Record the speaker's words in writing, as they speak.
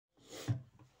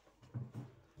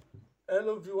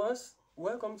Hello viewers,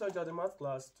 welcome to our math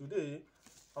class. Today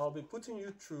I'll be putting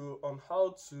you through on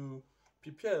how to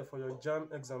prepare for your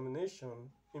JAMB examination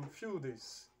in few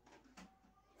days.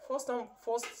 First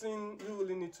thing you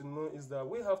really need to know is that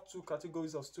we have two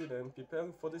categories of students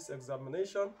preparing for this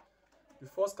examination. The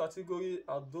first category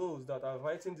are those that are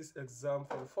writing this exam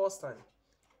for the first time,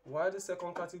 while the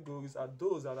second categories are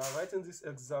those that are writing this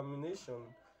examination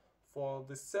for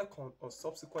the second or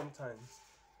subsequent times.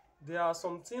 There are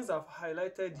some things I've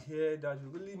highlighted here that you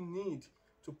really need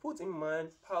to put in mind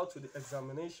prior to the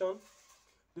examination.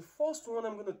 The first one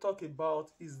I'm going to talk about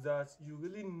is that you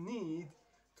really need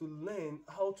to learn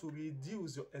how to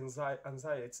reduce your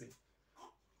anxiety.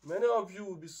 Many of you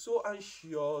will be so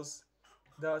anxious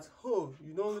that,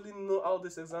 you don't really know how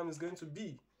this exam is going to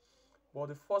be. But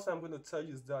the first I'm going to tell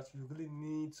you is that you really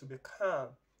need to be calm.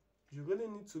 You really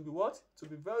need to be what? To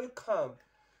be very calm.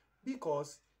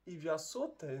 Because if you are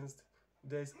so tensed,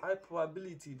 there is high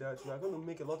probability that you are going to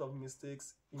make a lot of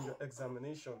mistakes in your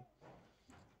examination.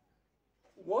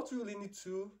 What you really need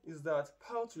to is that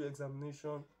prior to your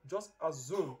examination, just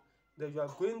assume that you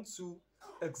are going to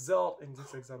excel in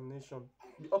this examination.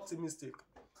 Be optimistic.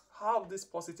 Have this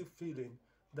positive feeling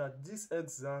that this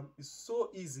exam is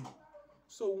so easy.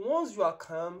 So once you are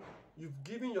calm, you've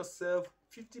given yourself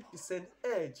 50%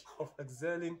 edge of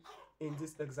excelling in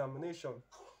this examination.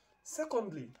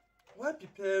 Secondly, while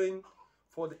preparing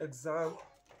for the exam,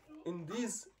 in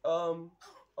this little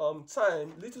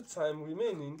time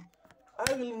remaining,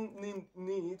 I really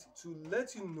need to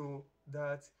let you know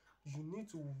that you need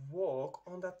to work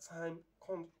under time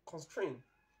constraint.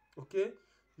 Okay,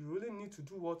 you really need to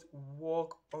do what?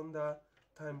 Work under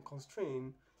time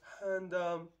constraint, and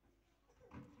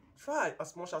try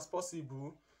as much as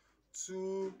possible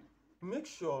to make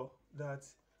sure that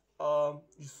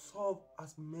you solve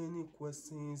as many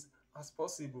questions as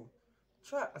possible.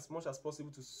 Try as much as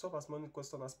possible to solve as many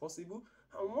questions as possible.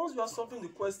 And once you are solving the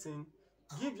question,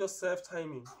 give yourself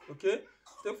timing. Okay,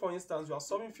 take for instance, you are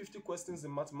solving 50 questions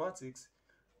in mathematics.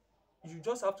 You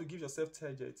just have to give yourself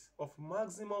target of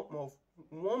maximum of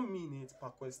 1 minute per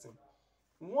question.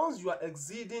 Once you are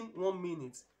exceeding 1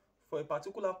 minute for a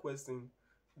particular question,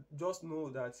 just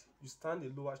know that you stand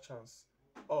a lower chance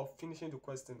of finishing the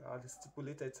question at the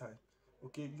stipulated time.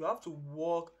 Okay, you have to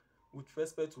work with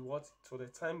respect to the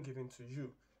time given to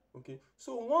you. Okay,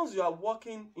 so once you are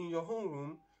working in your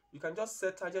homeroom, you can just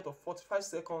set target of 45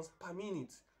 seconds per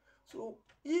minute. So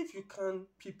if you can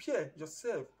prepare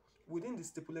yourself within the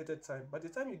stipulated time, by the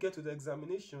time you get to the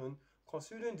examination,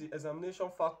 considering the examination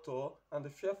factor and the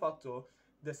fear factor,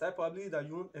 there's high probability that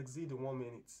you won't exceed the 1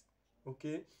 minute.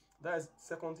 Okay, that is the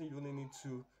second thing you really need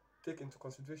to take into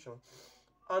consideration.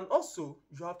 And also,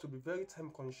 you have to be very time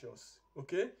conscious.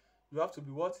 Okay, you have to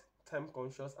be what? Time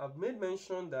conscious. I've made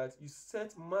mention that you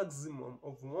set maximum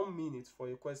of 1 minute for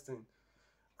a question.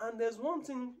 And there's one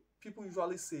thing people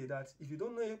usually say, that if you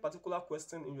don't know a particular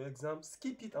question in your exam,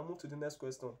 skip it and move to the next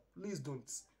question. Please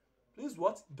don't. Please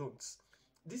what? Don't.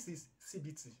 This is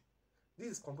CBT. This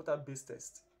is computer-based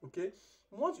test. Okay,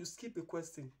 once you skip a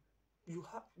question,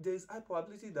 there is high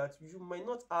probability that you might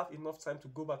not have enough time to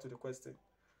go back to the question.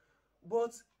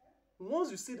 But once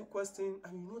you see the question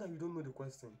and you know that you don't know the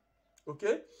question,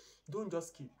 okay, don't just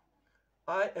skip.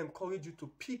 I encourage you to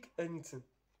pick anything.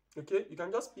 Okay, you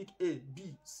can just pick A,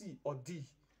 B, C, or D.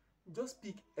 Just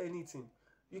pick anything.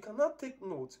 You cannot take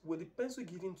note with the pencil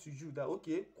given to you that,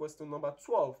 okay, question number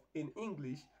 12 in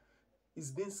English is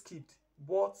being skipped,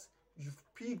 but you've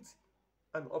picked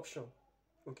an option.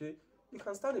 Okay, you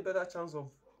can stand a better chance of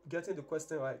getting the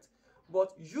question right.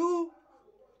 But you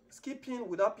skipping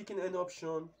without picking any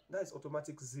option, that is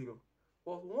automatic 0.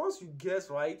 But once you guess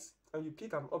right and you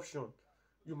pick an option,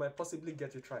 you might possibly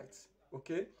get it right.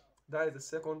 Okay, that is the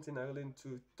second thing I really need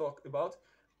to talk about.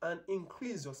 And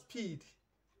increase your speed.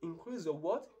 Increase your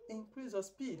what? Increase your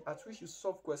speed at which you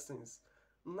solve questions.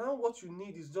 Now what you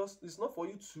need is it's not for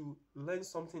you to learn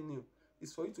something new.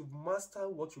 It's for you to master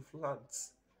what you've learned.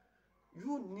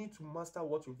 You need to master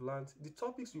what you've learned. The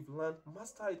topics you've learned,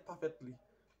 master it perfectly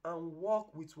and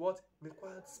work with what?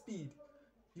 Required speed.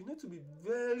 You need to be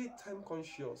very time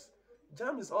conscious.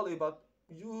 JAMB is all about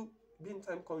you being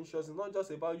time conscious. It's not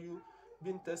just about you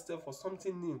being tested for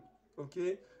something new.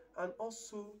 Okay, and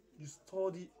also you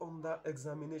study under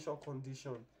examination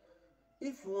condition.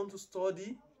 If you want to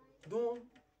study, don't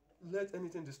let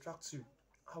anything distract you.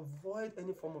 Avoid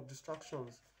any form of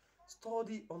distractions.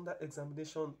 Study under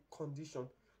examination condition.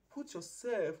 Put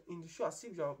yourself in the shoe as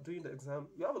if you are doing the exam.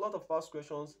 You have a lot of past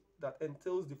questions that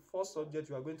entails the first subject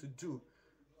you are going to do.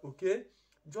 Okay,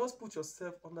 just put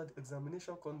yourself under the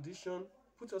examination condition.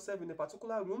 Put yourself in a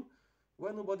particular room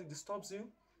where nobody disturbs you.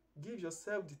 Give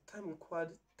yourself the time required,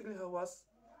 3 hours,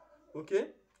 okay?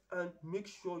 And make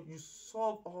sure you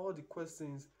solve all the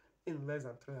questions in less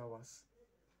than 3 hours.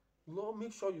 Lord,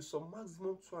 make sure you solve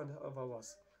maximum 2.5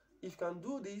 hours. If you can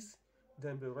do this,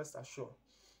 then be rest assured.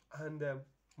 And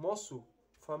more so,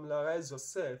 familiarize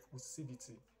yourself with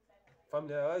CBT.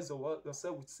 Familiarize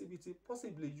yourself with CBT.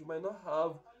 Possibly you might not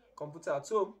have computer at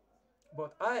home,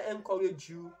 but I encourage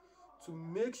you to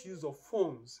make use of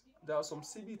phones. There are some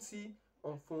CBT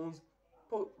on phones.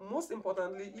 But most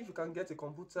importantly, if you can get a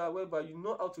computer whereby you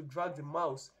know how to drag the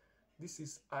mouse, this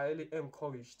is highly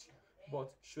encouraged.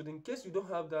 But should in case you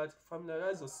don't have that,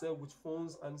 familiarize yourself with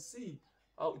phones and see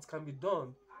how it can be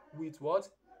done with what?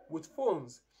 With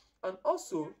phones. And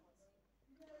also,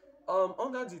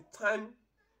 under the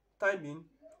timing,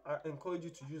 I encourage you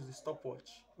to use the stopwatch.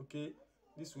 Okay,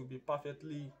 this will be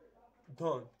perfectly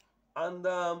done. And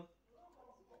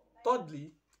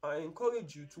thirdly, I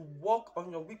encourage you to work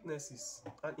on your weaknesses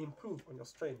and improve on your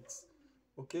strengths.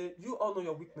 Okay, you all know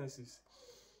your weaknesses.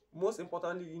 Most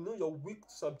importantly, you know your weak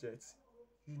subject,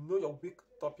 you know your weak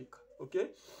topic. Okay,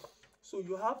 so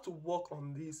you have to work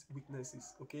on these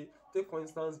weaknesses. Okay, take for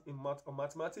instance in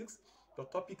mathematics,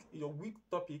 your weak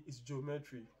topic is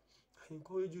geometry. I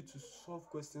encourage you to solve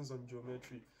questions on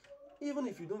geometry. Even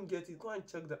if you don't get it, go and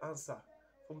check the answer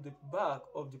from the back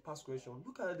of the past question.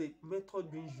 Look at the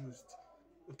method being used.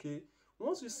 Okay,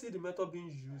 once you see the method being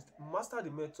used, master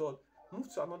the method,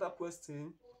 move to another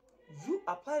question. You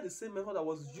apply the same method that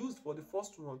was used for the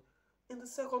first one in the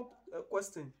second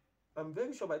question. I'm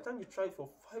very sure by the time you try for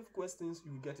 5 questions,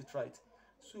 you will get it right.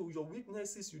 So your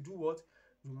weaknesses, you do what?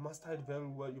 You master it very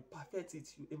well, you perfect it,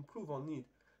 you improve on it.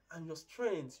 And your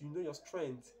strength, you know your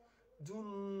strength.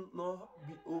 Do not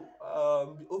be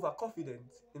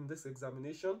overconfident in this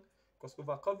examination, because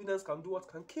overconfidence can do what?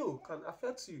 Can kill, can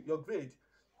affect you, your grade.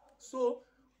 So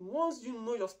once you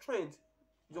know your strength,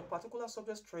 your particular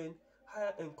subject strength,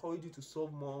 I encourage you to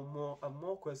solve more and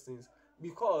more questions.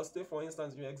 Because say for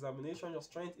instance in your examination your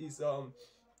strength is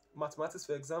mathematics,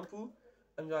 for example,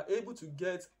 and you are able to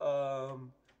get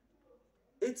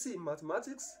 80 in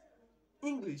mathematics.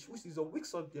 English, which is a weak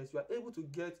subject, you are able to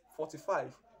get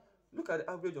 45. Look at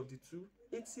the average of the two.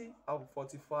 80 and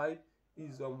 45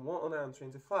 is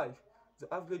 125.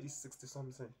 The average is 60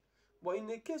 something. But in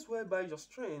a case whereby your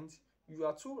strength, you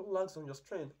are too lax on your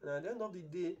strength, and at the end of the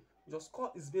day your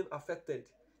score is being affected,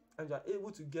 and you are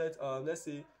able to get let's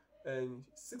say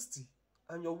 60,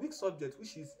 and your weak subject,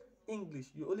 which is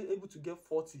English, you're only able to get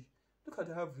 40. Look at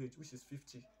the average, which is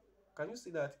 50. Can you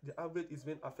see that the average is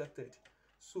being affected?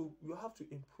 So you have to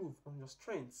improve on your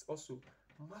strengths also,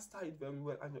 master it very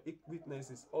well, and your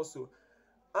weaknesses also.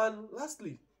 And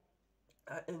lastly,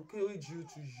 I encourage you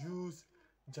to use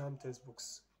JAMB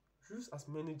textbooks. Use as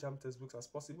many JAMB textbooks as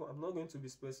possible. I'm not going to be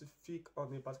specific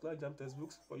on a particular JAMB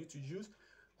textbooks for you to use,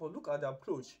 but look at the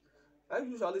approach. I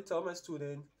usually tell my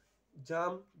students,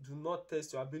 JAMB do not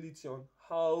test your ability on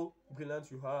how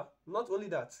brilliant you are. Not only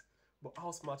that, but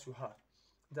how smart you are.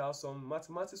 There are some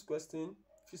mathematics questions,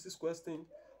 physics questions,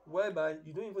 whereby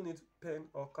you don't even need pen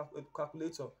or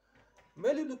calculator.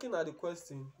 Merely looking at the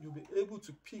question, you'll be able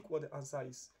to pick what the answer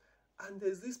is. And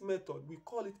there's this method, we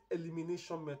call it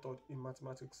elimination method in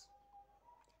mathematics.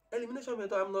 Elimination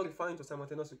method, I'm not referring to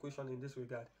simultaneous equation in this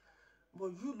regard,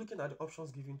 but you looking at the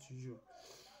options given to you.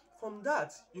 From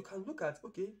that, you can look at,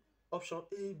 okay, option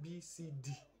A, B, C,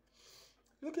 D.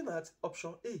 Looking at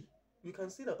option A, you can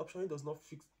see that option A does not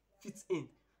fit in.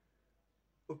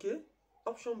 Okay,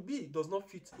 option B does not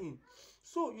fit in.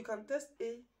 So you can test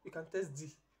A, you can test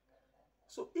D.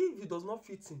 So if it does not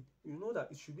fit in, you know that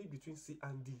it should be between C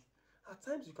and D. At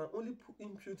times you can only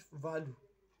input value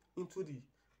into the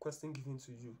question given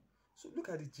to you. So look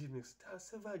at the gimmicks. There are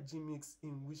several gimmicks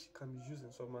in which can be used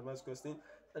in some mathematics question.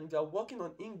 And if you are working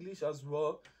on English as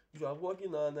well, you are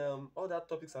working on other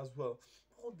topics as well,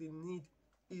 all they need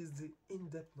is the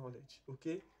in-depth knowledge,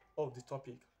 okay, of the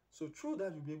topic. So through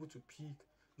that you'll be able to pick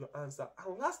your answer.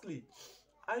 And lastly,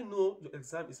 I know your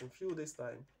exam is in few days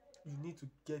time. You need to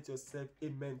get yourself a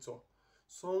mentor,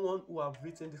 someone who have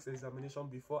written this examination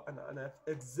before and have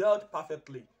excelled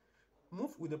perfectly.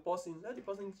 Move with the person, let the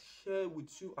person share with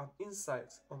you an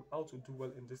insight on how to do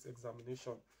well in this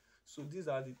examination. So these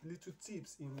are the little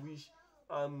tips in which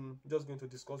I'm just going to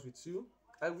discuss with you.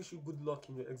 I wish you good luck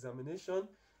in your examination,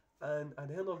 and at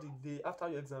the end of the day, after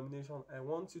your examination, I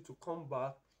want you to come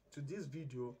back to this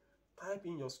video, type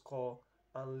in your score,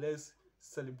 and let's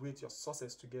celebrate your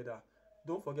success together.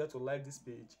 Don't forget to like this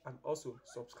page and also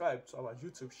subscribe to our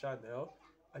YouTube channel,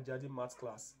 Ajadi Math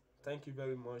Class. Thank you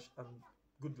very much and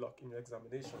good luck in your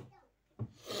examination.